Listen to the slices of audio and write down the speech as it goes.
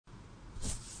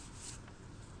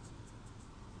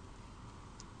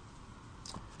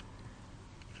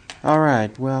All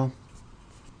right, well,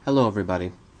 hello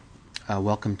everybody.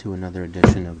 Welcome to another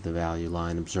edition of the Value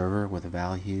Line Observer with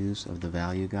Val Hughes of the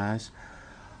Value Guys.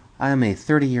 I am a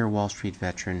 30-year Wall Street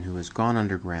veteran who has gone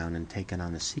underground and taken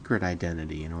on a secret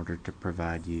identity in order to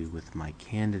provide you with my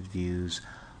candid views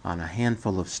on a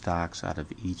handful of stocks out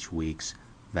of each week's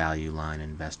Value Line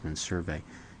Investment Survey.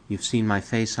 You've seen my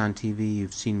face on TV,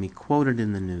 you've seen me quoted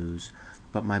in the news,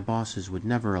 but my bosses would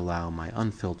never allow my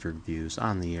unfiltered views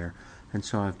on the air, and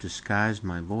so I've disguised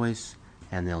my voice,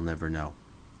 and they'll never know.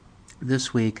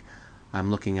 This week,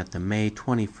 I'm looking at the May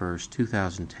 21st,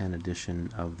 2010 edition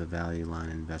of the Value Line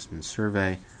Investment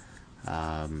Survey,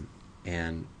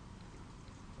 and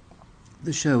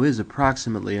the show is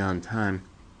approximately on time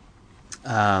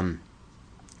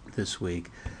this week.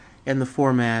 And the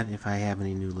format, if I have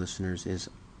any new listeners, is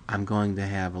I'm going to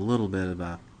have a little bit of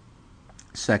a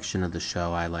section of the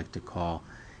show I like to call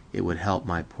It Would Help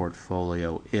My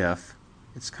Portfolio If.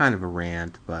 It's kind of a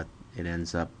rant, but it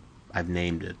ends up, I've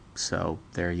named it, so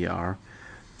there you are.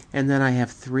 And then I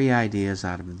have 3 ideas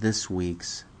out of this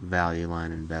week's Value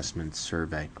Line Investment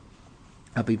Survey.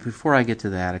 But before I get to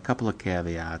that, a couple of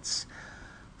caveats.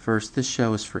 First, this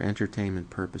show is for entertainment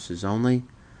purposes only.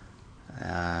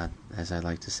 As I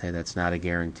like to say, that's not a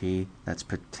guarantee. That's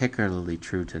particularly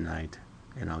true tonight,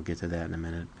 and I'll get to that in a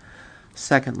minute.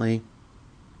 Secondly,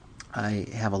 I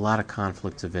have a lot of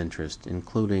conflicts of interest,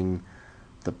 including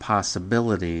the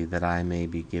possibility that I may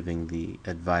be giving the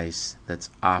advice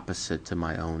that's opposite to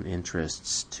my own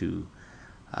interests to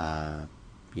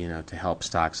help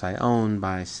stocks I own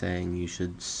by saying you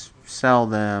should sell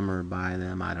them or buy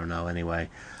them. I don't know.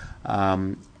 Anyway,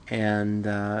 and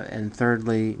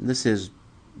thirdly, this is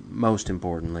most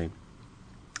importantly,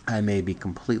 I may be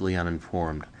completely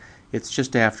uninformed. It's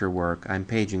just after work. I'm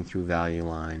paging through Value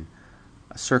Line.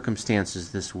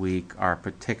 Circumstances this week are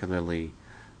particularly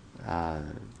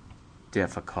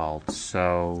difficult,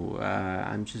 so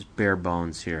I'm just bare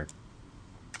bones here.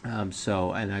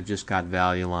 And I've just got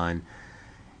Value Line,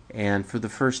 and for the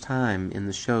first time in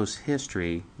the show's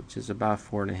history, which is about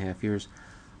 4.5 years,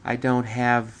 I don't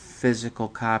have physical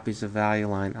copies of Value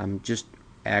Line. I'm just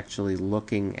actually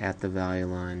looking at the Value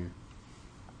Line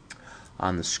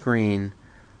on the screen.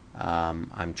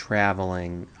 I'm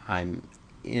traveling. I'm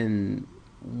in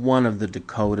one of the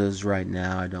Dakotas right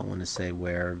now. I don't want to say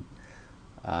where.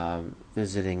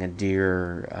 Visiting a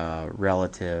dear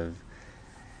relative.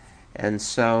 And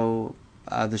so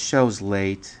the show's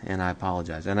late, and I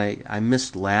apologize. And I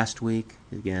missed last week.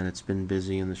 Again, it's been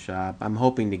busy in the shop. I'm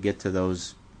hoping to get to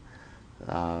those,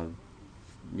 early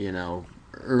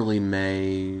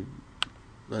May.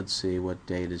 Let's see, what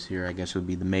date is here? I guess it would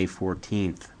be the May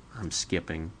 14th. I'm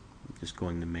skipping. I'm just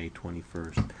going to May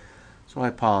 21st. So I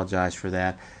apologize for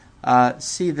that.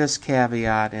 See this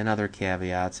caveat and other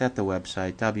caveats at the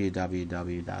website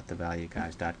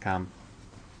www.thevalueguys.com.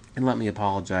 And let me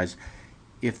apologize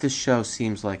if this show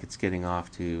seems like it's getting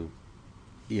off to,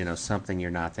 something you're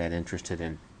not that interested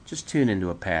in. Just tune into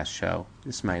a past show.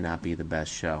 This might not be the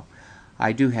best show.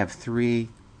 I do have 3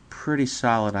 pretty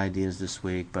solid ideas this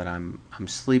week, but I'm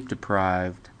sleep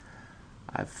deprived.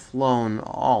 I've flown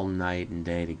all night and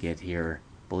day to get here.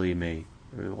 Believe me,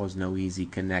 there was no easy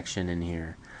connection in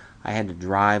here. I had to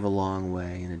drive a long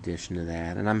way in addition to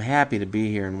that, and I'm happy to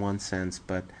be here in one sense,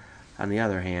 but on the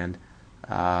other hand,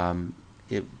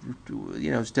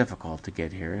 it's difficult to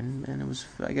get here, and it was,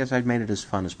 I guess I'd made it as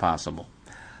fun as possible.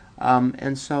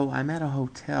 And so I'm at a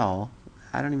hotel.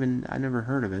 I never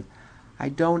heard of it. I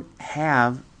don't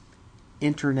have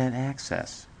internet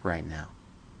access right now.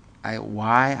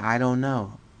 Why? I don't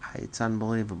know. It's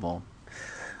unbelievable.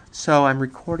 So I'm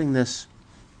recording this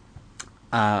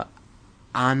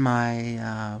on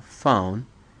my phone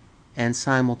and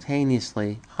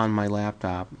simultaneously on my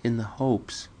laptop in the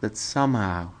hopes that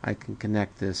somehow I can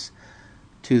connect this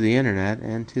to the internet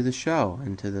and to the show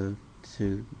and to the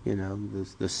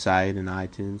site and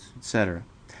iTunes, etc.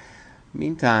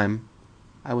 Meantime,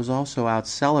 I was also out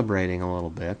celebrating a little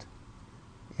bit,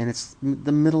 and it's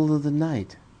the middle of the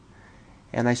night,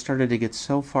 and I started to get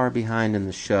so far behind in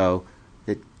the show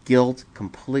that guilt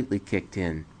completely kicked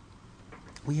in.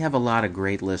 We have a lot of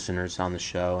great listeners on the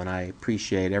show, and I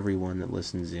appreciate everyone that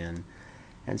listens in.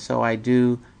 And so I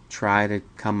do try to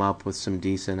come up with some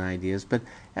decent ideas. But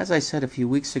as I said a few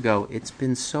weeks ago, it's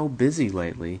been so busy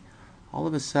lately. All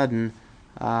of a sudden,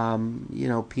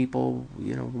 people,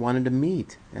 wanted to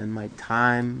meet. And my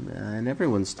time, and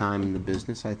everyone's time in the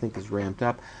business, I think, is ramped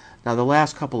up. Now, the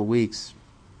last couple of weeks,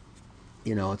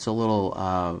 it's a little,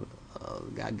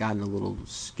 gotten a little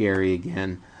scary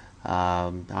again.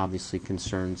 Obviously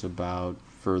concerns about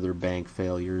further bank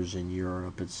failures in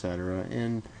Europe, etc.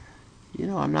 And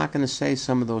I'm not going to say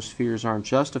some of those fears aren't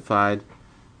justified.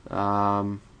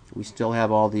 We still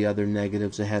have all the other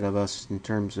negatives ahead of us in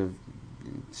terms of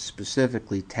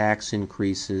specifically tax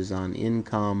increases on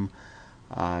income,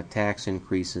 tax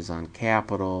increases on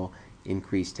capital,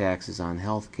 increased taxes on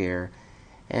health care.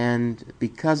 And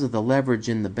because of the leverage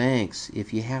in the banks,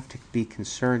 if you have to be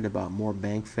concerned about more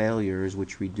bank failures,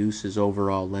 which reduces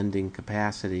overall lending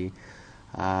capacity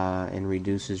and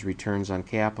reduces returns on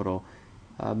capital,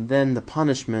 then the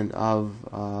punishment of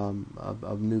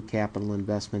new capital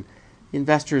investment,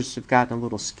 investors have gotten a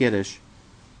little skittish.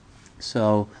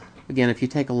 So, again, if you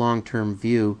take a long-term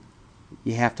view,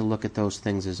 you have to look at those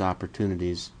things as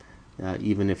opportunities.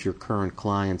 Even if your current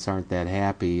clients aren't that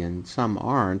happy, and some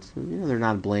aren't, they're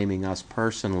not blaming us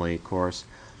personally, of course.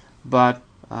 But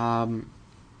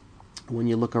when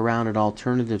you look around at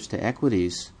alternatives to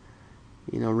equities,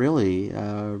 really,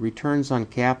 returns on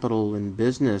capital in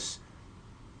business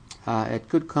at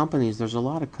good companies, there's a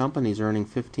lot of companies earning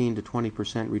 15 to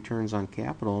 20% returns on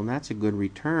capital, and that's a good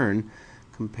return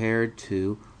compared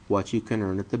to what you can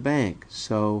earn at the bank.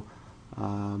 So,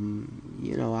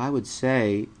 I would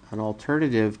say an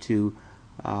alternative to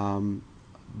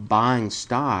buying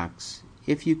stocks,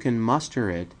 if you can muster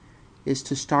it, is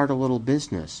to start a little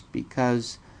business.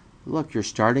 Because, look, you're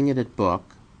starting it at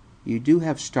book. You do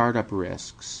have startup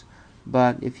risks.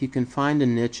 But if you can find a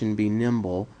niche and be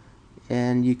nimble,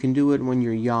 and you can do it when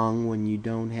you're young, when you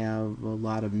don't have a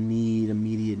lot of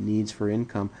immediate needs for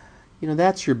income,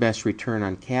 that's your best return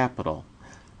on capital.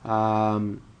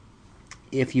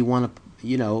 If you want to,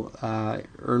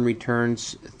 earn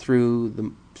returns through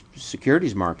the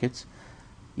securities markets,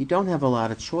 you don't have a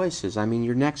lot of choices. I mean,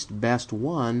 your next best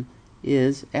one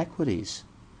is equities.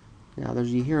 Now,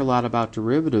 you hear a lot about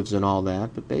derivatives and all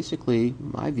that, but basically,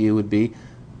 my view would be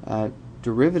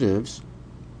derivatives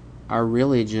are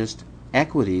really just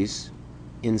equities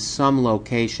in some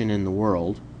location in the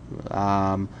world,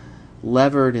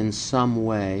 levered in some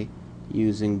way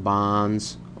using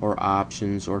bonds or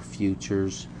options or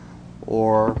futures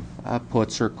or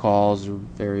puts or calls or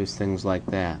various things like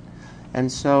that.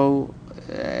 And so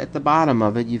at the bottom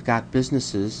of it, you've got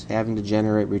businesses having to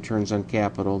generate returns on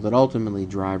capital that ultimately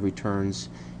drive returns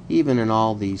even in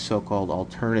all the so-called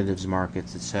alternatives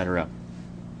markets, etc.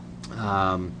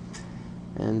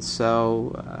 And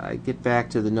so I get back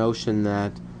to the notion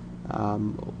that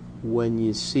when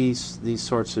you see these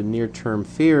sorts of near-term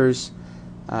fears,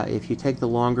 if you take the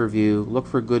longer view, look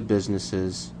for good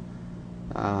businesses.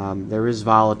 There is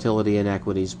volatility in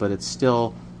equities, but it's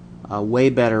still way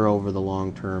better over the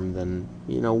long term than,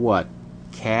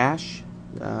 cash.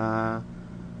 I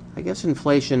guess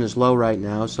inflation is low right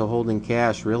now, so holding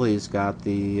cash really has got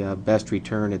the best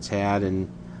return it's had in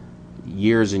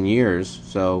years and years.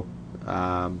 So,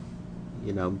 by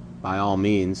all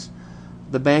means.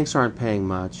 The banks aren't paying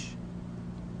much.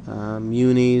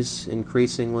 Munis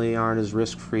increasingly aren't as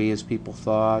risk-free as people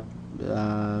thought.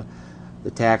 The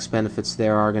tax benefits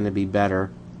there are going to be better,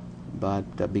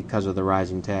 but because of the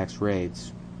rising tax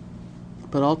rates.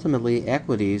 But ultimately,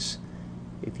 equities,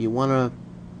 if you want to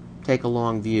take a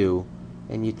long view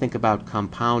and you think about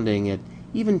compounding at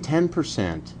even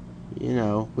 10%,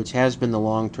 which has been the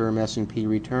long-term S&P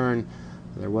return.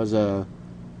 There was a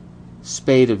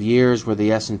spate of years where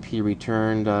the S&P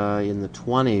returned in the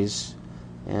 20s,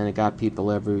 and it got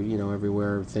people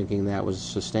everywhere thinking that was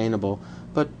sustainable.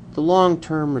 But the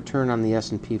long-term return on the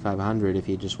S&P 500, if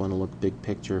you just want to look big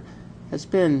picture, has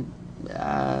been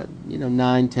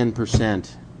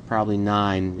 9-10%, probably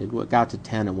 9. It got to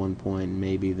 10 at one point, and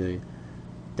maybe the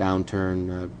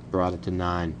downturn brought it to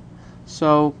 9.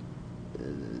 So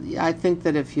I think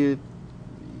that if you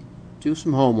do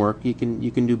some homework, you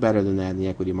can do better than that in the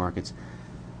equity markets.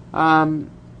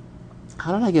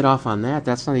 How did I get off on that?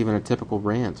 That's not even a typical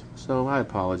rant, so I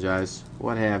apologize,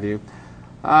 what have you.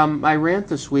 My rant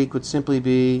this week would simply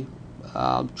be,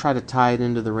 I'll try to tie it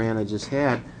into the rant I just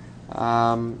had,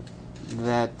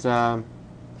 that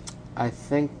I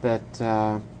think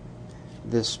that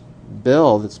this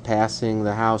bill that's passing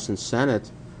the House and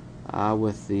Senate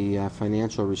with the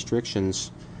financial restrictions,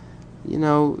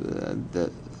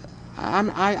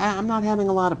 I'm not having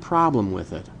a lot of problem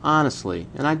with it, honestly,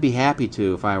 and I'd be happy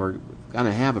to if I were going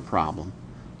to have a problem.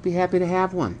 I'd be happy to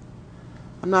have one.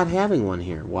 I'm not having one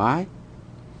here. Why?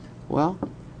 Well,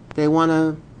 they want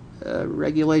to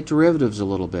regulate derivatives a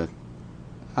little bit.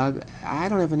 I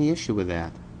don't have any issue with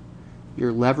that.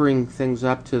 You're levering things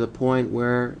up to the point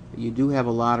where you do have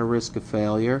a lot of risk of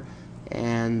failure,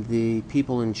 and the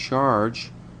people in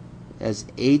charge, as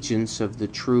agents of the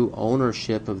true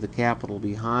ownership of the capital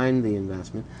behind the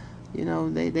investment,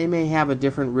 they may have a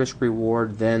different risk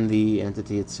reward than the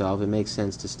entity itself. It makes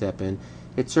sense to step in.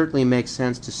 It certainly makes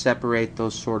sense to separate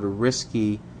those sort of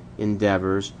risky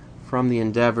endeavors from the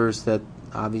endeavors that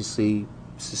obviously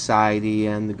society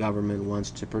and the government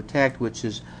wants to protect, which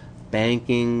is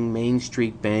banking, Main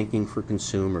Street banking for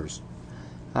consumers.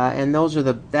 And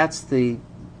that's the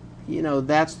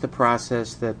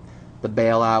process that the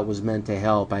bailout was meant to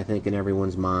help, I think, in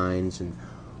everyone's minds. And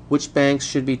which banks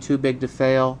should be too big to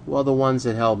fail? Well, the ones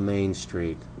that help Main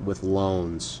Street with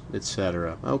loans,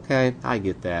 etc. Okay, I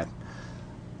get that.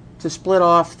 To split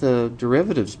off the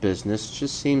derivatives business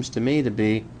just seems to me to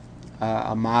be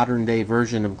a modern-day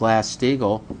version of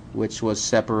Glass-Steagall, which was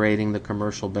separating the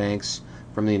commercial banks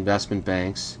from the investment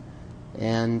banks.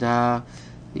 And, I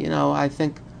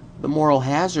think the moral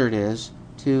hazard is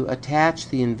to attach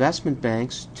the investment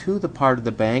banks to the part of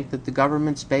the bank that the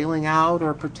government's bailing out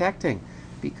or protecting,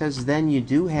 because then you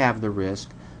do have the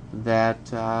risk that,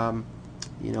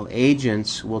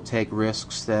 agents will take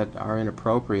risks that are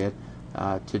inappropriate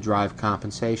to drive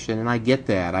compensation. And I get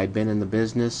that. I've been in the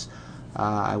business.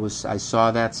 I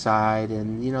saw that side,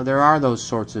 and there are those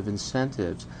sorts of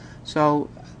incentives. So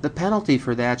the penalty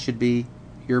for that should be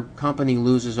your company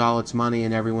loses all its money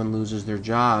and everyone loses their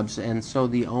jobs, and so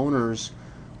the owners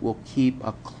will keep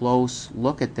a close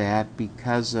look at that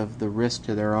because of the risk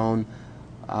to their own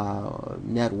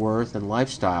net worth and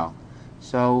lifestyle.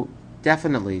 So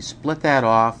definitely split that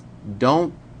off.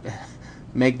 Don't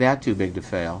make that too big to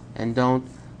fail, and don't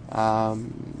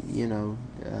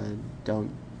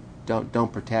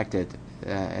protect it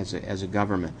as a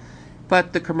government.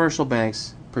 But the commercial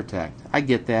banks protect. I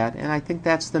get that, and I think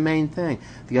that's the main thing.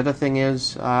 The other thing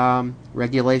is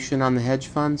regulation on the hedge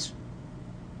funds.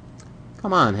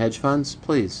 Come on, hedge funds,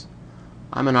 please.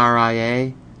 I'm an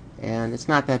RIA, and it's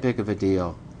not that big of a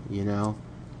deal. You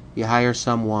hire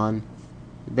someone,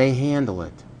 they handle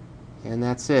it, and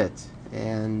that's it.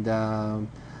 And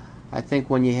I think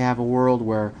when you have a world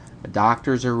where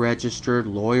doctors are registered,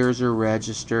 lawyers are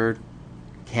registered,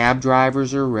 cab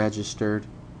drivers are registered,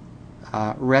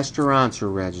 restaurants are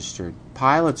registered,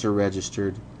 pilots are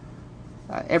registered,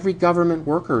 every government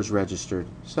worker is registered.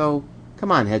 So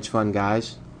come on, hedge fund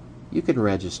guys, you can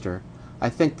register. I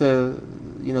think the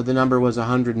number was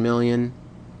 100 million.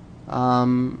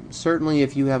 Certainly,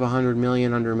 if you have 100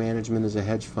 million under management as a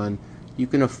hedge fund, you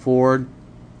can afford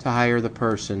to hire the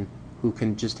person who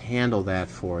can just handle that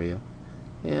for you.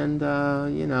 And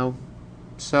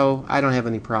so I don't have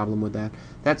any problem with that.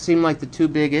 That seemed like the two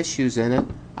big issues in it.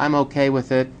 I'm okay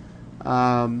with it.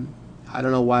 I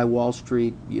don't know why Wall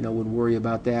Street, would worry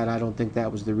about that. I don't think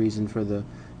that was the reason for the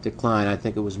decline. I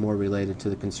think it was more related to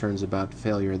the concerns about the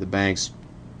failure of the banks.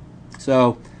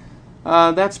 So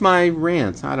that's my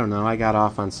rant. I don't know. I got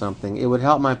off on something. It would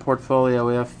help my portfolio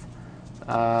if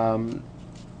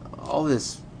all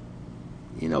this,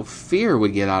 fear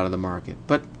would get out of the market.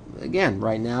 But again,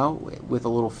 right now, with a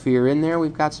little fear in there,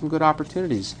 we've got some good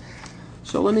opportunities.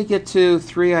 So let me get to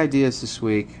 3 ideas this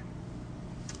week.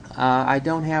 I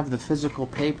don't have the physical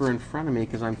paper in front of me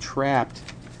because I'm trapped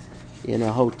in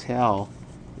a hotel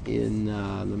in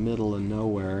the middle of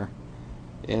nowhere,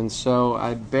 and so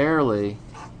I barely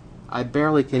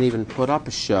can even put up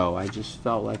a show. I just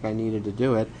felt like I needed to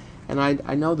do it, and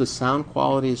I know the sound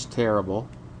quality is terrible.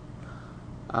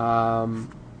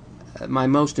 My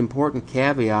most important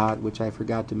caveat, which I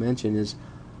forgot to mention, is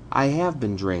I have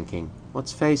been drinking.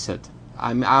 Let's face it.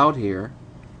 I'm out here.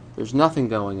 There's nothing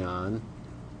going on.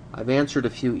 I've answered a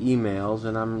few emails,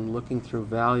 and I'm looking through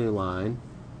Value Line,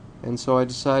 and so I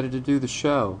decided to do the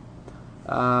show.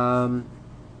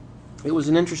 It was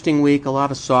an interesting week, a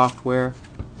lot of software,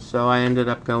 so I ended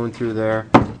up going through there.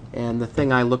 And the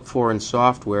thing I look for in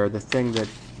software, the thing that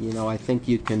I think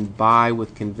you can buy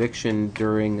with conviction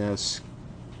during a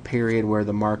period where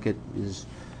the market is,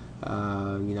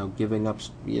 giving up,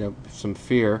 some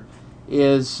fear,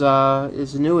 is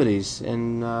annuities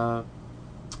and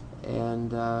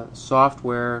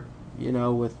software,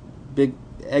 with big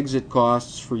exit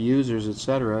costs for users,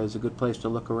 etc., is a good place to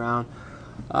look around,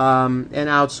 and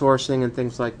outsourcing and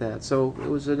things like that. So it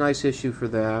was a nice issue for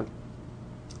that.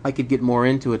 I could get more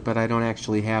into it, but I don't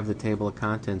actually have the table of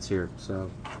contents here, so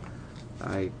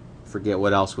I forget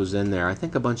what else was in there. I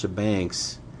think a bunch of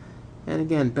banks. And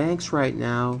again, banks right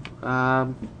now,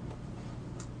 I'm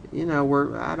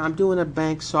doing a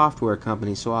bank software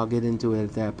company, so I'll get into it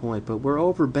at that point, but we're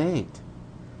overbanked.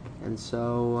 And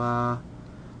so,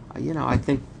 I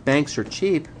think banks are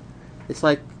cheap. It's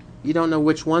like you don't know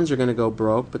which ones are going to go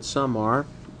broke, but some are.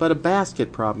 But a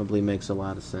basket probably makes a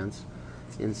lot of sense.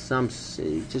 In some,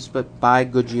 but buy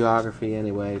good geography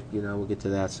anyway. We'll get to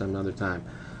that some other time.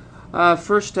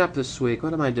 First step this week.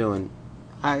 What am I doing?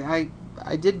 I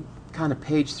did kind of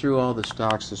page through all the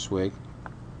stocks this week,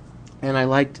 and I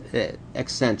liked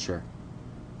Accenture,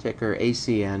 ticker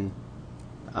ACN,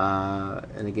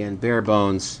 and again bare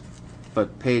bones,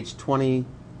 but page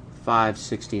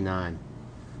 2569.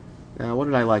 Now, what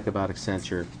did I like about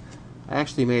Accenture? I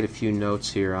actually made a few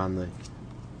notes here on the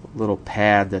little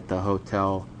pad that the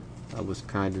hotel was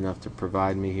kind enough to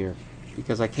provide me here,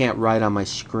 because I can't write on my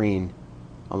screen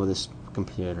on this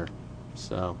computer.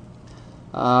 So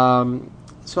I'm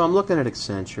looking at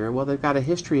Accenture. Well, they've got a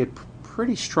history of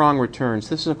pretty strong returns.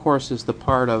 This, of course, is the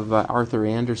part of Arthur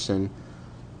Andersen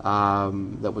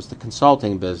that was the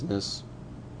consulting business,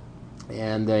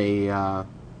 and they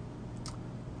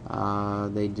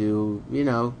do,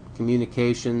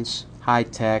 communications, high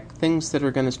tech, things that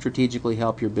are going to strategically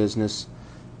help your business.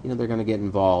 They're going to get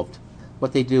involved.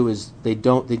 What they do is they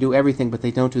do everything, but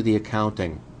they don't do the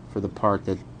accounting for the part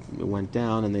that went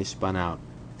down and they spun out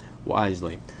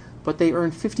wisely. But they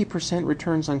earn 50%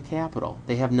 returns on capital.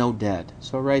 They have no debt.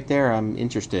 So right there, I'm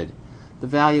interested. The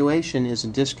valuation is a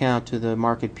discount to the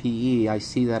market PE. I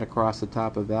see that across the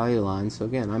top of value line. So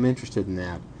again, I'm interested in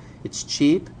that. It's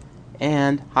cheap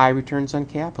and high returns on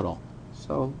capital.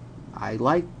 So I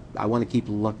want to keep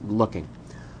looking.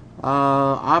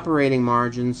 Operating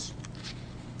margins,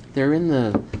 they're in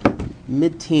the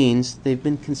mid-teens. They've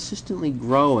been consistently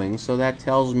growing, so that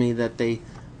tells me that they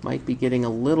might be getting a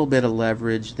little bit of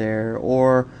leverage there,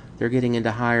 or they're getting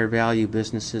into higher value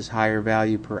businesses, higher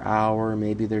value per hour.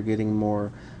 Maybe they're getting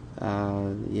more,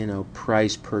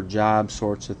 price per job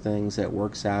sorts of things that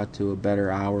works out to a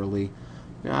better hourly.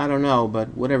 I don't know, but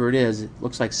whatever it is, it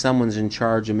looks like someone's in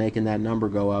charge of making that number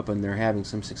go up, and they're having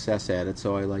some success at it,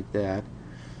 so I like that.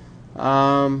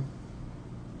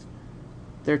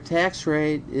 Their tax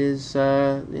rate is,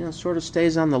 sort of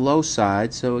stays on the low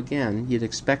side, so again, you'd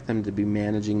expect them to be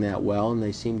managing that well, and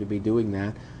they seem to be doing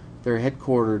that. They're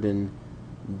headquartered in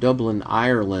Dublin,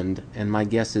 Ireland, and my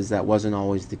guess is that wasn't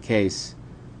always the case,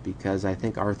 because I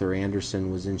think Arthur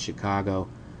Andersen was in Chicago,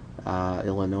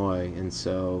 Illinois, and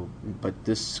so, but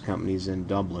this company's in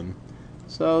Dublin,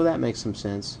 so that makes some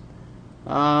sense.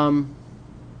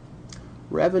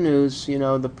 Revenues,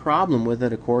 the problem with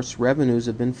it, of course, revenues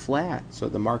have been flat, so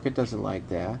the market doesn't like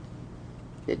that.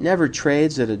 It never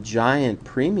trades at a giant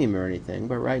premium or anything,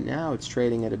 but right now it's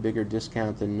trading at a bigger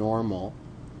discount than normal.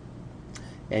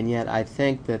 And yet I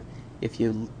think that if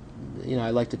I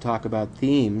like to talk about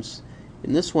themes.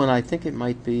 In this one, I think it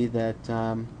might be that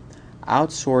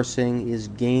outsourcing is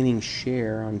gaining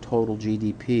share on total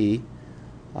GDP,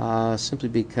 simply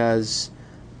because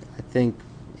I think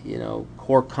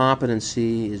core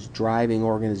competency is driving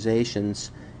organizations,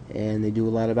 and they do a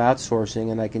lot of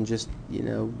outsourcing, and I can just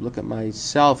look at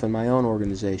myself and my own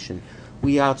organization.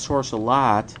 We outsource a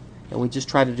lot, and we just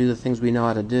try to do the things we know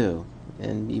how to do,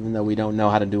 and even though we don't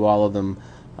know how to do all of them,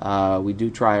 we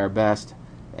do try our best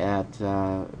at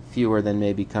fewer than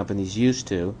maybe companies used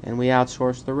to, and we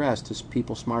outsource the rest to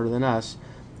people smarter than us,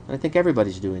 and I think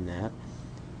everybody's doing that.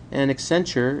 And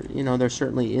Accenture, they're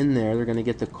certainly in there. They're going to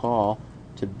get the call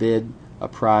to bid a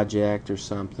project or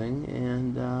something,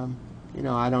 and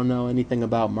I don't know anything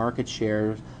about market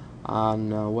share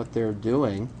on what they're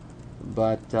doing,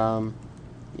 but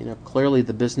clearly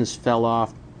the business fell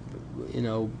off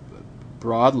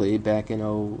broadly back in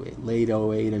late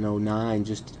 08 and 09,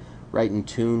 just right in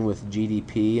tune with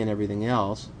GDP and everything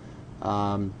else.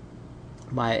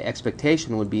 My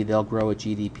expectation would be they'll grow at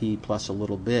GDP plus a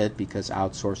little bit, because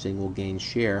outsourcing will gain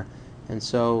share. And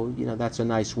so, that's a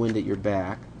nice wind at your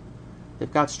back.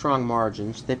 They've got strong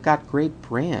margins. They've got great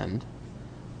brand.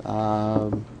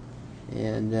 And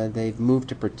they've moved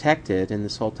to protect it. In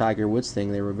this whole Tiger Woods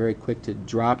thing, they were very quick to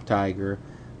drop Tiger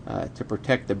to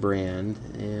protect the brand.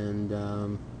 And,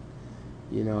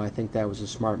 I think that was a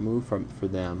smart move for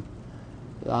them.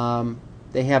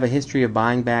 They have a history of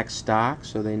buying back stock,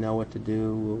 so they know what to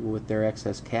do with their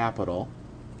excess capital.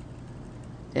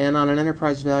 And on an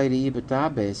enterprise value to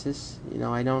EBITDA basis,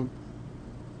 I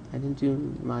didn't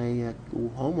do my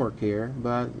homework here,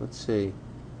 but let's see,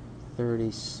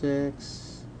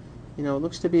 36. It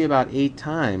looks to be about 8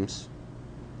 times.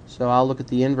 So I'll look at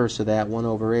the inverse of that, 1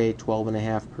 over 8,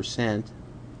 12.5%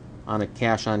 on a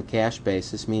cash-on-cash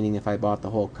basis, meaning if I bought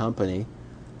the whole company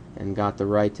and got the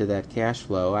right to that cash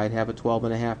flow, I'd have a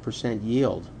 12.5%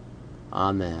 yield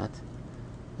on that.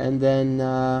 And then,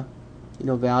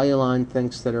 Value Line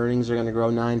thinks that earnings are going to grow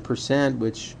 9%,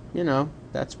 which,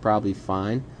 that's probably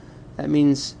fine. That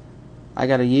means I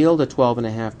got a yield of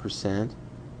 12.5%.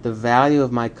 The value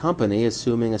of my company,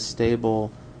 assuming a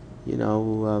stable,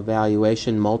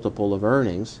 valuation multiple of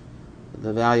earnings,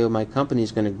 the value of my company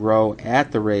is going to grow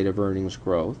at the rate of earnings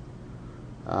growth.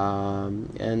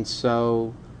 And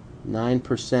so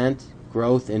 9%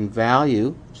 growth in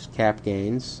value, which is cap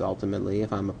gains ultimately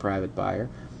if I'm a private buyer,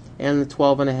 and the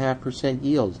 12.5%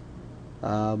 yield,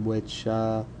 which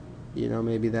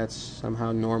maybe that's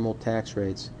somehow normal tax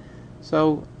rates.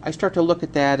 So I start to look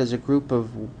at that as a group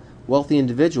of wealthy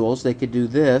individuals. They could do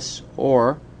this,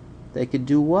 or they could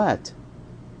do what?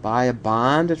 Buy a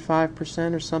bond at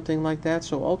 5% or something like that.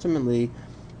 So ultimately,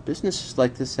 businesses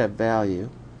like this have value,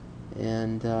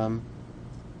 and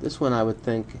this one I would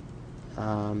think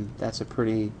that's a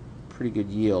pretty good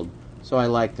yield. So I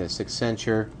like this.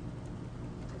 Accenture,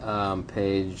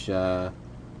 page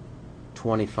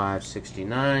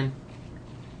 2569.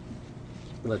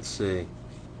 Let's see.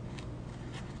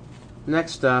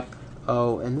 Next up,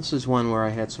 and this is one where I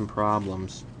had some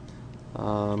problems.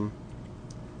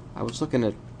 I was looking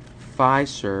at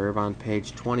FISV on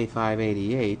page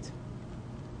 2588,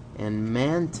 and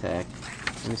Mantech.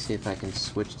 Let me see if I can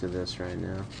switch to this right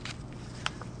now.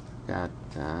 Got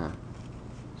so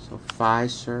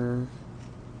FISV.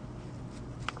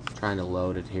 Trying to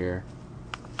load it here.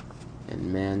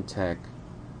 And Mantech.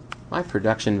 My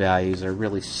production values are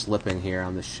really slipping here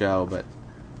on the show, but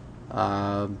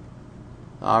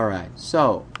all right.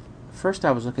 So first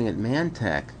I was looking at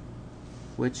Mantech,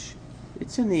 which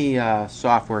it's in the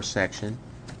software section,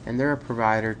 and they're a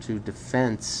provider to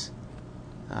defense,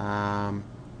 and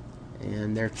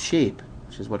they're cheap,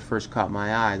 which is what first caught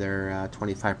my eye. They're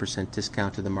 25%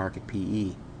 discount to the market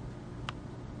PE.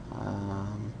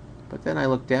 But then I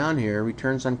look down here,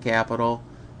 returns on capital,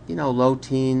 low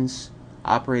teens,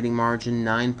 operating margin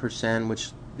 9%,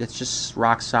 which it's just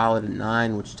rock solid at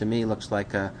 9, which to me looks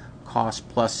like a cost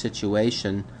plus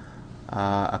situation,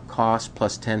 a cost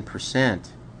plus 10%,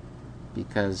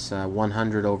 because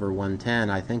 100 over 110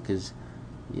 I think is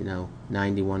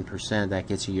 91%. That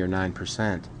gets you your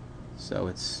 9%. So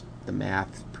it's the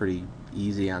math pretty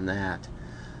easy on that.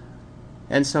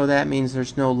 And so that means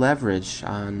there's no leverage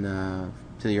on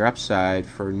to your upside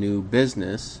for new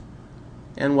business.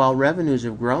 And while revenues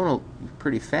have grown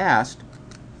pretty fast,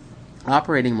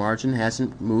 operating margin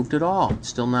hasn't moved at all. It's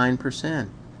still 9%.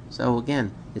 So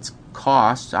again, it's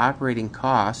costs, operating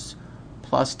costs,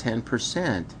 plus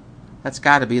 10%. That's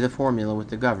got to be the formula with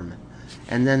the government.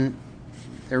 And then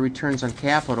their returns on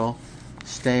capital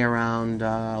stay around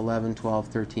 11, 12,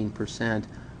 13%.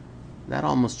 That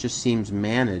almost just seems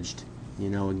managed,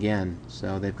 again.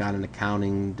 So they've got an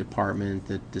accounting department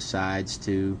that decides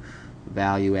to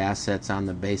value assets on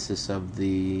the basis of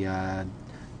the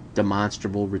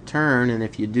demonstrable return, and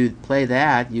if you do play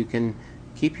that, you can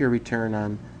keep your return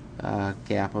on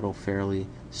capital fairly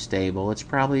stable. It's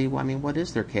probably, what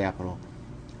is their capital?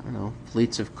 I don't know,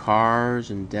 fleets of cars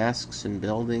and desks and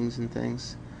buildings and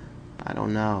things. I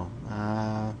don't know.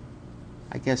 I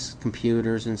guess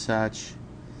computers and such.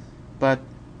 But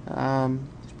there's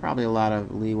probably a lot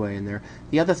of leeway in there.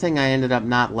 The other thing I ended up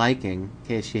not liking, in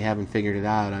case you haven't figured it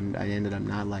out, I ended up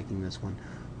not liking this one,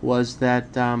 was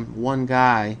that one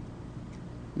guy,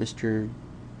 Mr.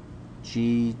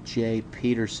 G.J.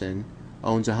 Peterson,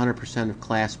 owns 100% of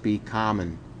Class B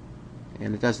Common.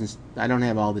 And I don't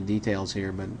have all the details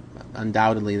here, but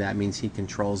undoubtedly that means he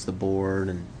controls the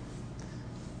board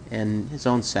and his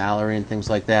own salary and things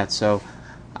like that. So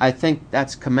I think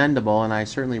that's commendable, and I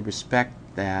certainly respect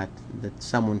that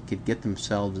someone could get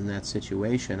themselves in that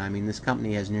situation. This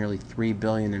company has nearly $3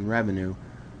 billion in revenue,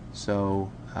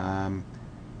 so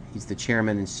he's the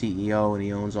chairman and CEO, and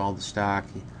he owns all the stock,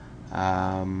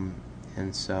 and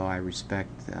so I respect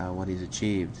what he's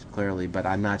achieved clearly. But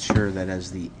I'm not sure that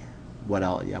as what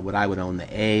I would own, the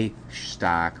A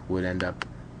stock would end up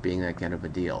being that kind of a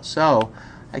deal. So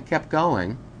I kept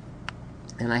going,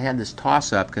 and I had this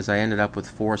toss-up because I ended up with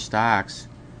 4 stocks.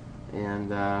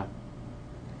 And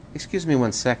excuse me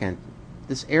one second.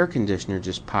 This air conditioner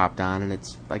just popped on, and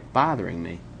it's like bothering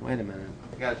me. Wait a minute.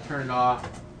 I got to turn it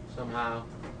off somehow.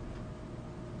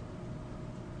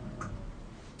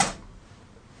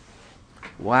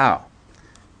 Wow.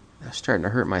 That's starting to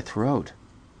hurt my throat.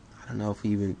 I don't know if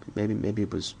maybe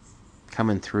it was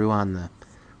coming through on the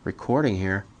recording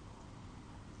here.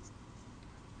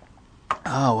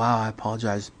 Oh wow, I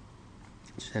apologize.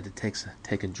 Just had to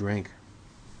take a drink.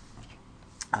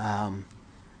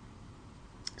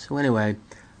 So anyway,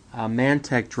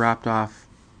 Mantech dropped off.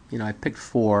 I picked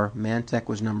 4. Mantech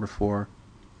was number 4.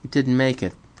 It didn't make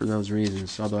it for those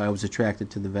reasons, although I was attracted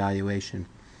to the valuation.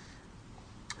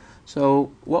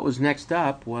 So what was next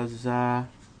up was I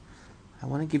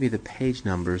want to give you the page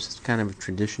numbers. It's kind of a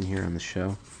tradition here on the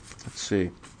show. Let's see.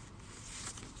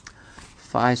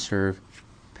 FISV,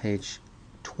 page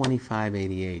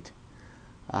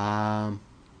 $25.88.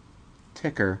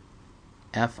 Ticker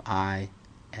FISV.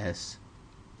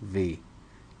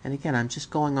 And again, I'm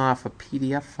just going off a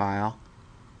PDF file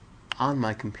on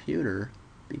my computer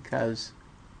because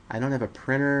I don't have a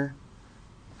printer.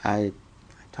 I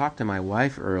talked to my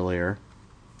wife earlier,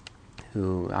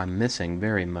 who I'm missing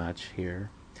very much here,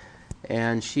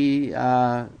 and she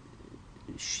said,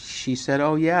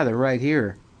 "Oh yeah, they're right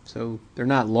here, so they're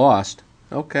not lost."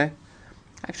 Okay,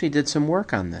 I actually did some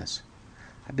work on this.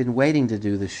 I've been waiting to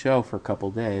do the show for a couple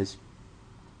days,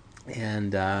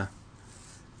 and I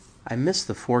missed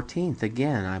the 14th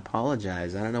again. I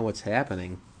apologize. I don't know what's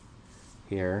happening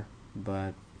here,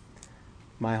 but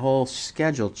my whole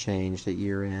schedule changed at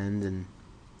year end, and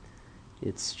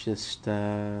it's just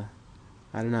I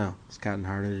don't know. It's gotten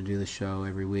harder to do the show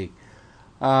every week.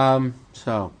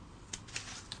 So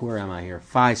where am I here?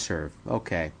 FISV.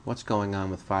 Okay, what's going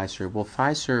on with FISV? Well,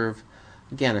 FISV,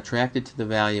 again, attracted to the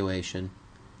valuation.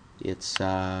 It's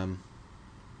a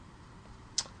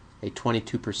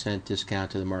 22%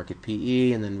 discount to the market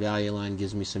PE, and then Value Line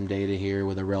gives me some data here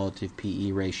with a relative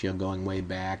PE ratio going way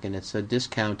back, and it's a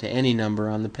discount to any number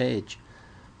on the page.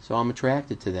 So I'm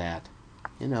attracted to that.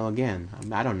 Again,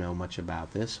 I don't know much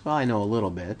about this. Well, I know a little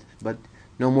bit, but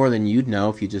no more than you'd know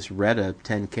if you just read a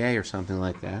 10K or something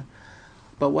like that.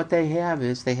 But what they have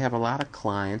is they have a lot of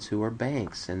clients who are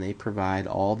banks, and they provide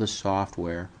all the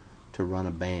software to run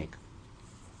a bank.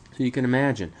 So you can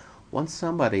imagine, once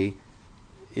somebody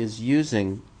is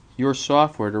using your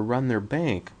software to run their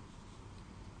bank,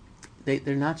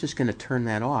 they're not just going to turn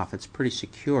that off. It's pretty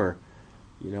secure.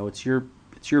 It's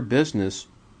your business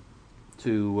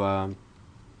to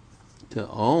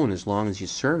own as long as you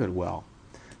serve it well.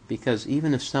 Because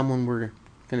even if someone were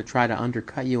going to try to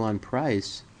undercut you on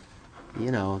price,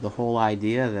 the whole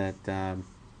idea that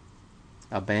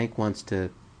a bank wants to,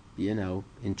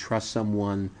 entrust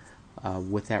someone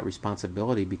with that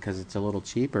responsibility because it's a little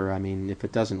cheaper. I mean, if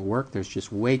it doesn't work, there's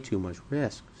just way too much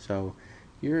risk. So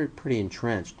you're pretty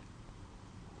entrenched.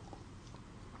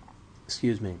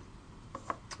 Excuse me.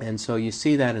 And so you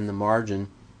see that in the margin.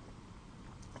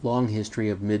 Long history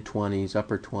of mid-20s,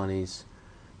 upper 20s.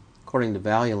 According to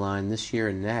Value Line, this year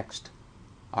and next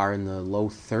are in the low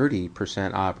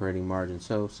 30% operating margin.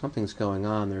 So something's going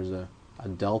on. There's a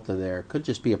delta there. It could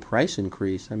just be a price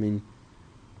increase. I mean,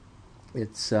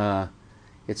 it's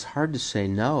hard to say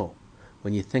no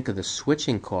when you think of the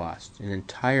switching cost, an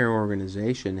entire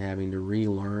organization having to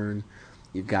relearn.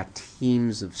 You've got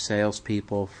teams of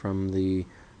salespeople from the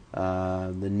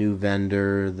new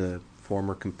vendor, the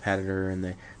former competitor, and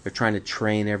they're trying to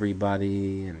train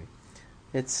everybody, and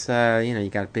it's you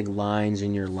got big lines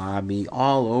in your lobby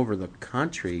all over the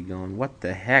country going, what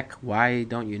the heck, why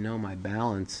don't you know my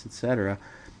balance, etc.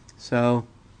 So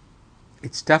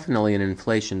it's definitely an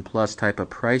inflation plus type of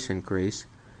price increase,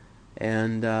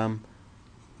 and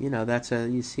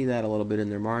you see that a little bit in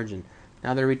their margin.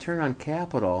 Now their return on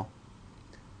capital,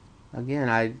 again,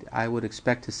 I would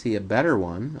expect to see a better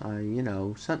one.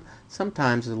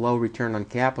 Sometimes the low return on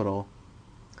capital,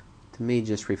 to me,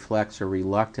 just reflects a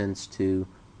reluctance to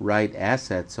write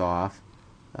assets off,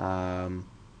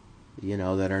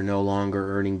 that are no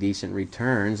longer earning decent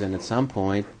returns, and at some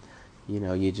point,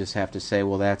 you just have to say,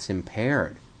 well, that's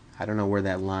impaired. I don't know where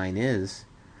that line is.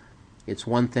 It's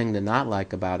one thing to not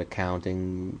like about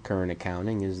accounting, current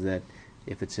accounting, is that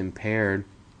if it's impaired,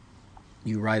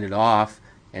 you write it off,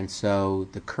 and so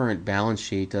the current balance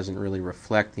sheet doesn't really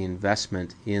reflect the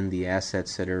investment in the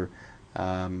assets that are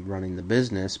running the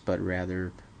business, but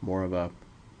rather more of a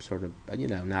sort of,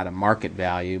 not a market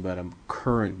value, but a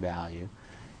current value.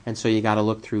 And so you got to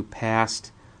look through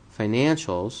past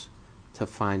financials to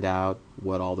find out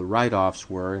what all the write-offs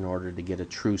were in order to get a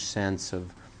true sense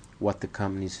of what the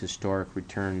company's historic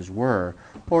returns were,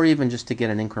 or even just to get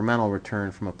an incremental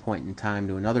return from a point in time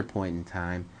to another point in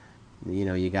time.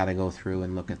 You got to go through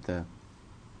and look at the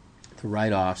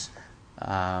write-offs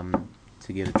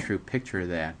to get a true picture of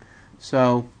that.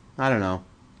 So, I don't know.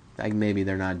 Maybe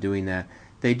they're not doing that.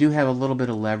 They do have a little bit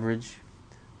of leverage,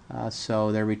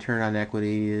 so their return on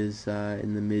equity is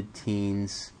in the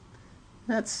mid-teens.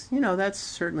 That's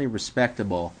certainly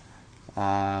respectable.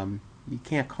 You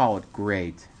can't call it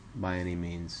great by any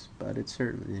means, but it's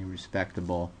certainly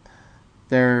respectable.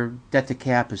 Their debt to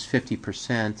cap is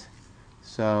 50%,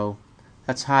 so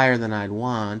that's higher than I'd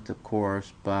want, of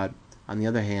course, but on the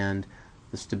other hand,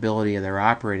 the stability of their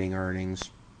operating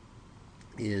earnings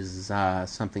is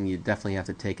something you definitely have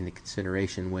to take into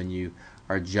consideration when you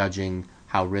are judging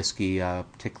how risky a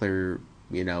particular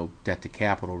debt to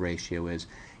capital ratio is.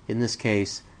 In this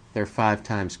case, they're 5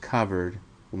 times covered,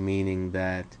 meaning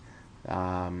that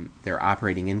their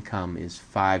operating income is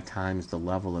 5 times the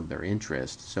level of their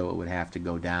interest, so it would have to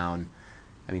go down.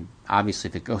 I mean, obviously,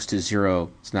 if it goes to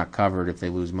zero, it's not covered. If they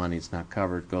lose money, it's not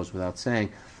covered. It goes without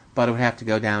saying. But it would have to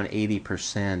go down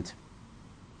 80%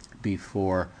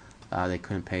 before they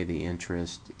couldn't pay the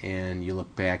interest. And you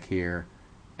look back here,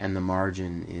 and the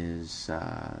margin is,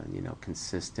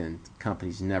 consistent.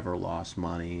 Companies never lost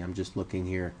money. I'm just looking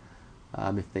here.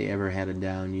 If they ever had a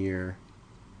down year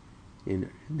in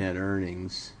net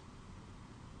earnings,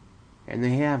 and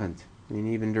they haven't. I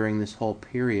mean, even during this whole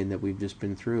period that we've just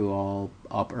been through, all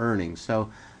up earnings. So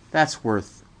that's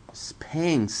worth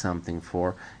paying something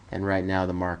for, and right now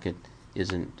the market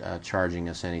isn't charging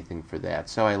us anything for that.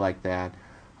 So I like that.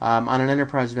 On an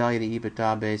enterprise value to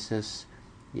EBITDA basis,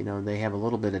 they have a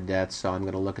little bit of debt, so I'm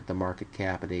going to look at the market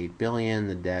cap at $8 billion,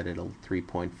 the debt at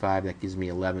 3.5. That gives me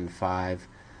 11.5.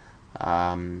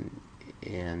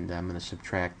 And I'm going to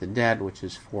subtract the debt, which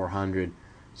is 400,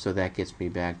 so that gets me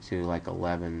back to like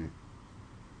 11.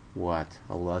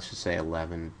 Let's just say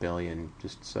 11 billion,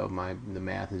 just so the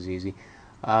math is easy.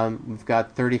 We've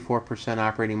got 34%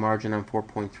 operating margin on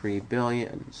 4.3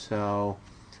 billion. So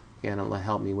again, it'll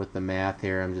help me with the math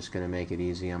here. I'm just going to make it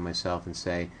easy on myself and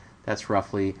say that's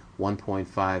roughly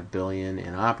 1.5 billion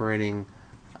in operating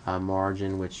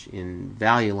margin, which in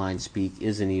value line speak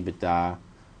is an EBITDA.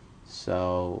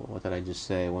 So what did I just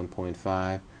say?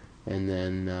 1.5, and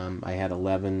then I had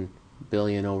 11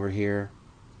 billion over here.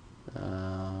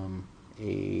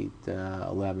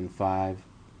 11.5.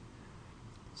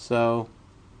 So,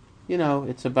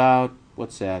 it's about,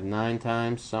 what's that, 9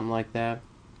 times, something like that?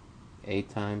 8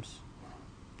 times?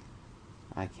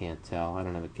 I can't tell. I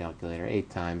don't have a calculator. 8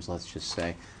 times, let's just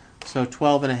say. So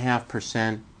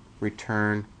 12.5%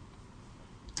 return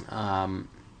on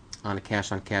a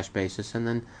cash-on-cash basis, and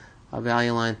then a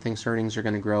value line thinks earnings are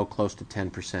going to grow close to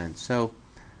 10%. So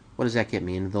what does that get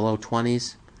me? Into the low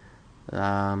 20s?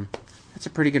 That's a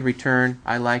pretty good return.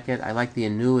 I like it. I like the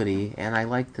annuity, and I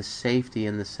like the safety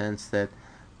in the sense that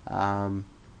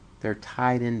they're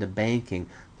tied into banking.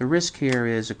 The risk here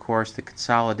is, of course, the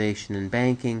consolidation in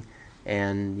banking,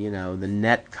 and the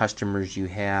net customers you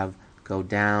have go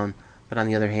down. But on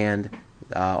the other hand,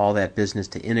 all that business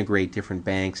to integrate different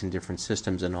banks and different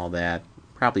systems and all that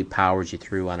probably powers you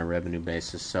through on a revenue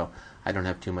basis. So I don't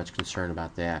have too much concern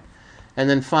about that. And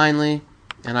then finally,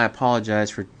 and I apologize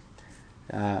for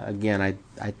again,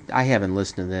 I haven't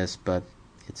listened to this, but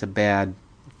it's a bad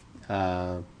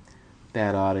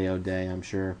audio day, I'm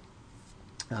sure,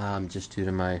 just due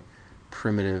to my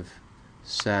primitive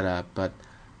setup. But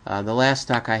the last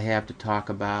stock I have to talk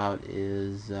about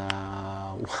is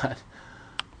what?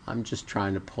 I'm just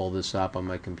trying to pull this up on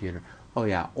my computer. Oh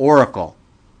yeah, Oracle.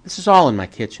 This is all in my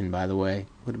kitchen, by the way.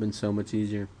 Would have been so much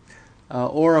easier.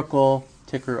 Oracle,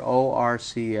 ticker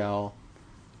ORCL,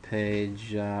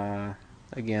 page...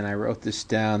 Again, I wrote this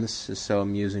down. This is so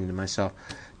amusing to myself.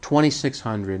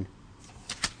 2600.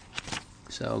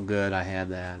 So good, I had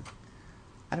that.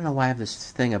 I don't know why I have this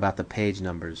thing about the page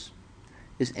numbers.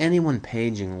 Is anyone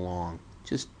paging along?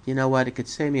 Just, you know what? It could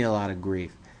save me a lot of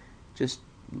grief. Just,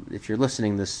 if you're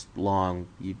listening this long,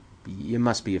 you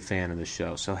must be a fan of the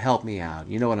show. So help me out.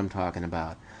 You know what I'm talking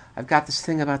about. I've got this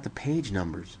thing about the page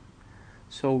numbers.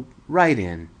 So write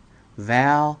in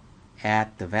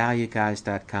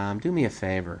val@thevalueguys.com. Do me a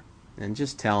favor and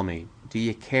just tell me, do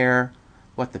you care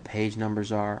what the page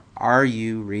numbers are? Are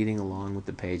you reading along with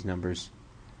the page numbers?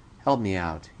 Help me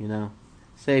out,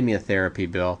 Save me a therapy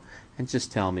bill and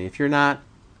just tell me. If you're not,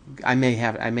 I may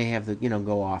have to,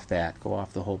 go off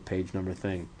the whole page number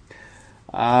thing.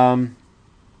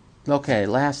 Okay,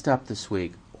 last up this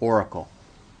week, Oracle.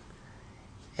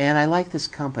 And I like this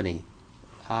company.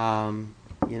 They're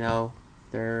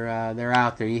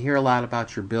out there. You hear a lot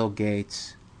about your Bill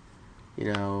Gates,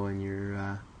 and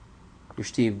your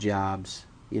Steve Jobs,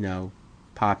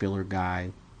 popular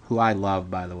guy, who I love,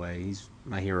 by the way. He's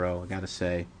my hero, I gotta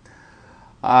say.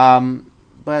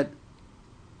 But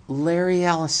Larry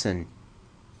Ellison,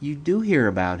 you do hear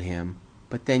about him,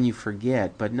 but then you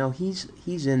forget. But no, he's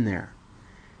in there.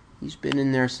 He's been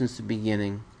in there since the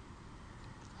beginning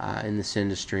in this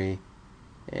industry,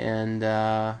 and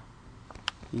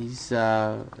he's,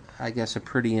 I guess, a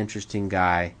pretty interesting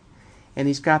guy. And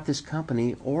he's got this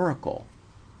company, Oracle,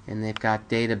 and they've got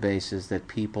databases that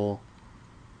people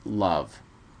love.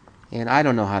 And I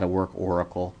don't know how to work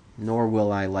Oracle, nor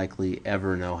will I likely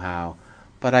ever know how,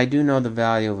 but I do know the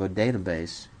value of a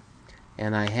database,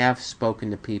 and I have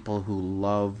spoken to people who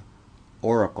love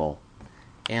Oracle,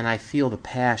 and I feel the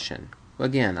passion.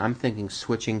 Again, I'm thinking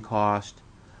switching cost,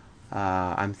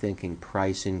 I'm thinking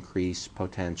price increase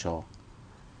potential,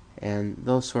 and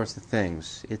those sorts of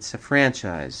things. It's a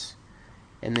franchise,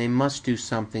 and they must do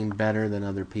something better than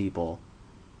other people.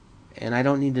 And I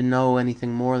don't need to know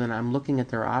anything more than I'm looking at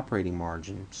their operating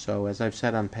margin. So as I've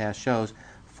said on past shows,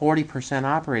 40%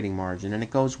 operating margin, and it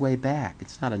goes way back.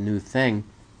 It's not a new thing.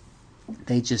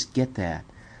 They just get that.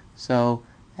 So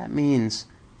that means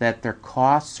that their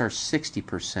costs are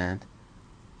 60%,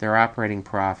 their operating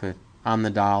profit on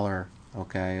the dollar,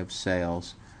 okay, of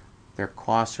sales. Their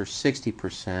costs are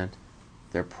 60%,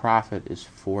 their profit is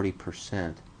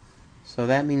 40%. So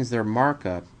that means their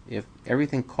markup, if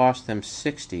everything costs them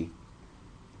 60,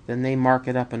 then they mark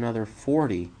it up another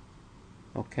 40.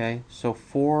 Okay, so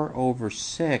 4 over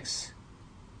 6,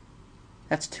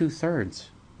 that's 2/3,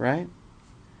 right?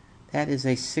 That is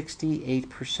a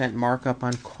 68% markup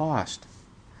on cost.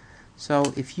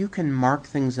 So if you can mark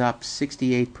things up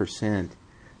 68%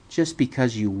 just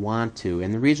because you want to,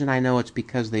 and the reason I know it's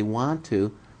because they want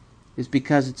to is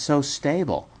because it's so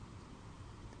stable.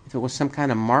 If it was some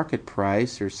kind of market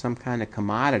price or some kind of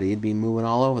commodity, it'd be moving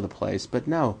all over the place. But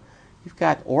no, you've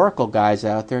got Oracle guys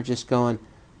out there just going,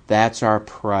 that's our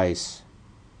price.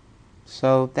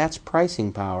 So that's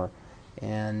pricing power.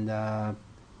 And,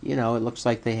 it looks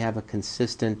like they have a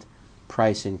consistent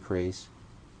price increase.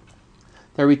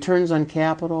 Their returns on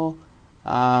capital,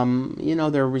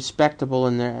 they're respectable,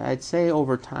 and I'd say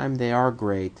over time they are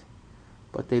great.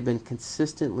 But they've been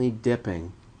consistently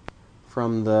dipping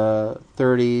from the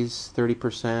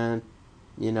 30%,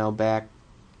 back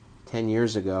 10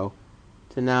 years ago,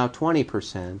 to now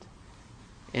 20%.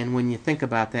 And when you think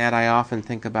about that, I often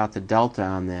think about the delta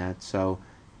on that. So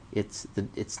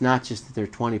it's not just that they're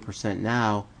 20%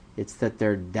 now, it's that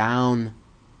they're down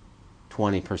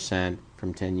 20%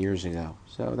 from 10 years ago.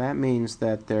 So that means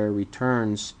that their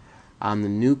returns on the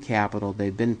new capital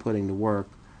they've been putting to work,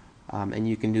 and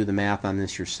you can do the math on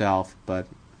this yourself, but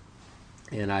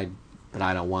I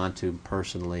don't want to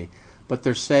personally, but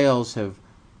their sales have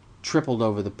tripled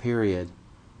over the period,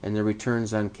 and their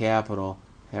returns on capital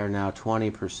are now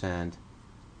 20%.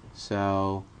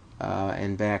 So,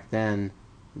 and back then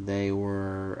they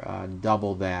were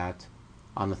double that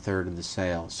on a third of the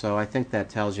sales. So I think that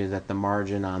tells you that the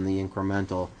margin on the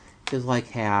incremental is like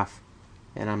half,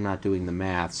 and I'm not doing the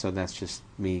math, so that's just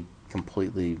me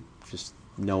completely just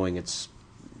knowing it's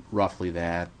roughly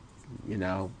that,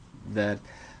 that,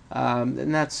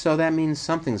 and that means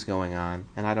something's going on,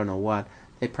 and I don't know what.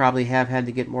 They probably have had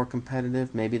to get more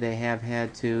competitive. Maybe they have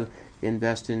had to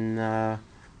invest in,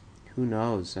 who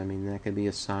knows? I mean, that could be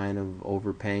a sign of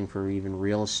overpaying for even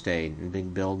real estate and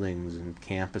big buildings and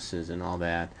campuses and all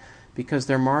that, because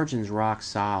their margin's rock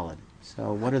solid.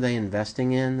 So what are they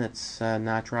investing in that's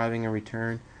not driving a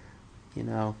return?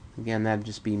 Again, that'd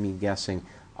just be me guessing.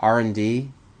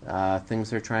 R&D, things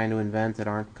they're trying to invent that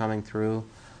aren't coming through.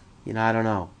 I don't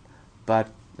know. But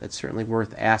it's certainly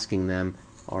worth asking them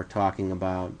or talking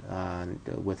about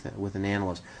with an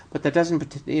analyst. But that doesn't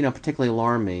particularly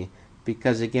alarm me,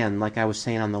 because again, like I was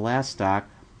saying on the last stock,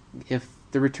 if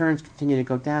the returns continue to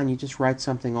go down, you just write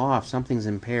something off. Something's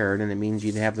impaired, and it means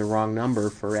you'd have the wrong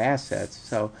number for assets.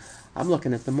 So I'm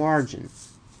looking at the margin.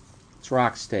 It's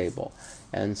rock stable.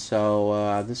 And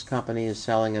so this company is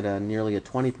selling at nearly a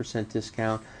 20%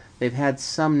 discount. They've had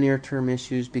some near-term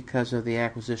issues because of the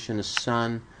acquisition of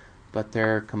Sun, but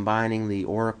they're combining the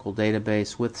Oracle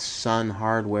database with Sun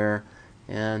hardware,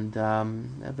 and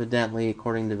evidently,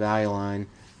 according to Value Line,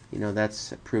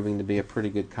 that's proving to be a pretty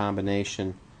good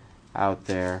combination out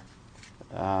there.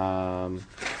 Let's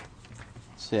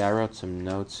see, I wrote some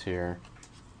notes here.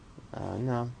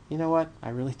 No, you know what? I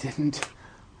really didn't.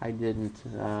 I didn't.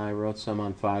 I wrote some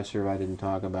on FISV I didn't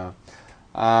talk about.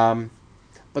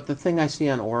 But the thing I see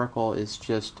on Oracle is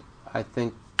just, I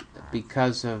think,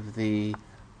 because of the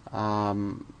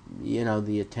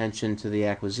the attention to the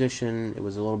acquisition, it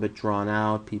was a little bit drawn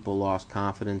out. People lost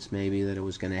confidence maybe that it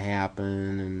was going to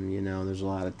happen, and there's a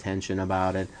lot of tension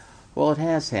about it. Well, it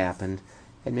has happened,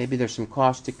 and maybe there's some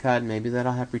cost to cut. Maybe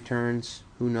that'll have returns.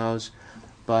 Who knows?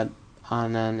 But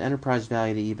on an enterprise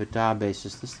value to EBITDA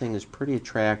basis, this thing is pretty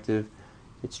attractive.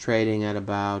 It's trading at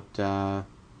about,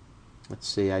 let's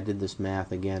see, I did this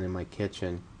math again in my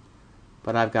kitchen,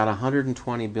 but I've got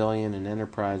 120 billion in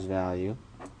enterprise value,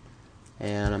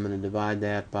 and I'm going to divide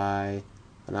that by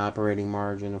an operating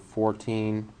margin of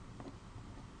 14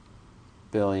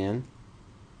 billion.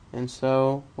 And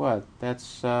so, what?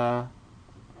 That's about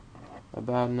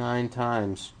 9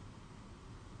 times.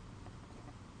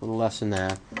 A little less than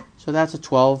that. So that's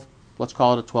let's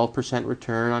call it a 12%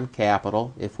 return on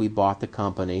capital if we bought the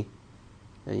company,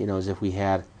 as if we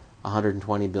had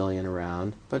 120 billion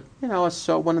around. But,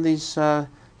 so one of these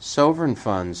sovereign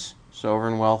funds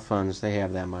Sovereign wealth funds, they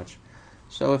have that much.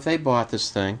 So if they bought this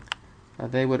thing,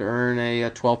 they would earn a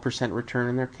 12% return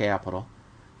on their capital.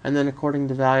 And then according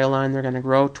to Value Line, they're going to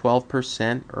grow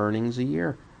 12% earnings a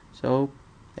year. So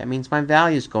that means my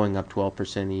value is going up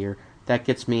 12% a year. That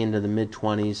gets me into the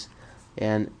mid-20s.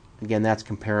 And again, that's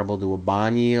comparable to a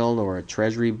bond yield or a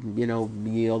treasury yield,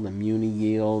 a muni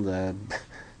yield, a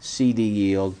CD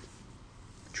yield.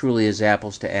 Truly is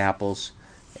apples to apples,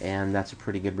 and that's a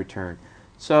pretty good return.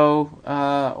 So,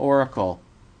 Oracle.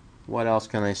 What else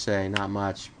can I say? Not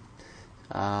much.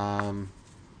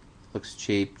 Looks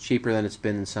cheap. Cheaper than it's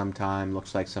been in some time.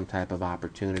 Looks like some type of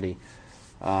opportunity.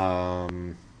 What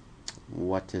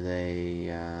do they...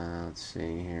 let's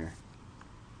see here.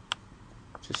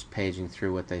 Just paging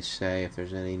through what they say, if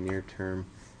there's any near-term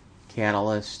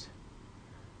catalyst.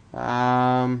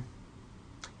 Going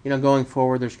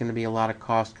forward, there's going to be a lot of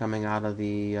cost coming out of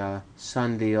the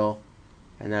Sun deal,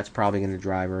 and that's probably going to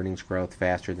drive earnings growth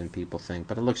faster than people think.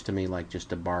 But it looks to me like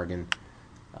just a bargain,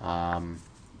 at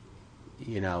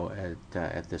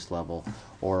this level.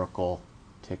 Oracle,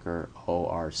 ticker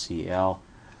ORCL.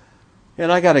 And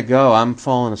I got to go. I'm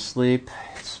falling asleep.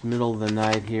 It's middle of the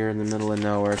night here in the middle of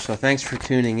nowhere. So thanks for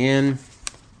tuning in.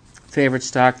 Favorite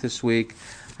stock this week?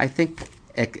 I think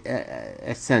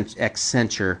Accenture,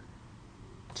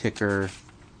 ticker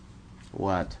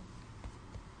what?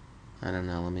 I don't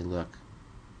know. Let me look.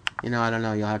 I don't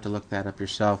know. You'll have to look that up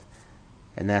yourself.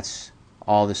 And that's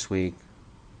all this week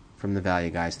from the Value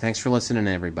Guys. Thanks for listening,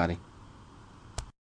 everybody.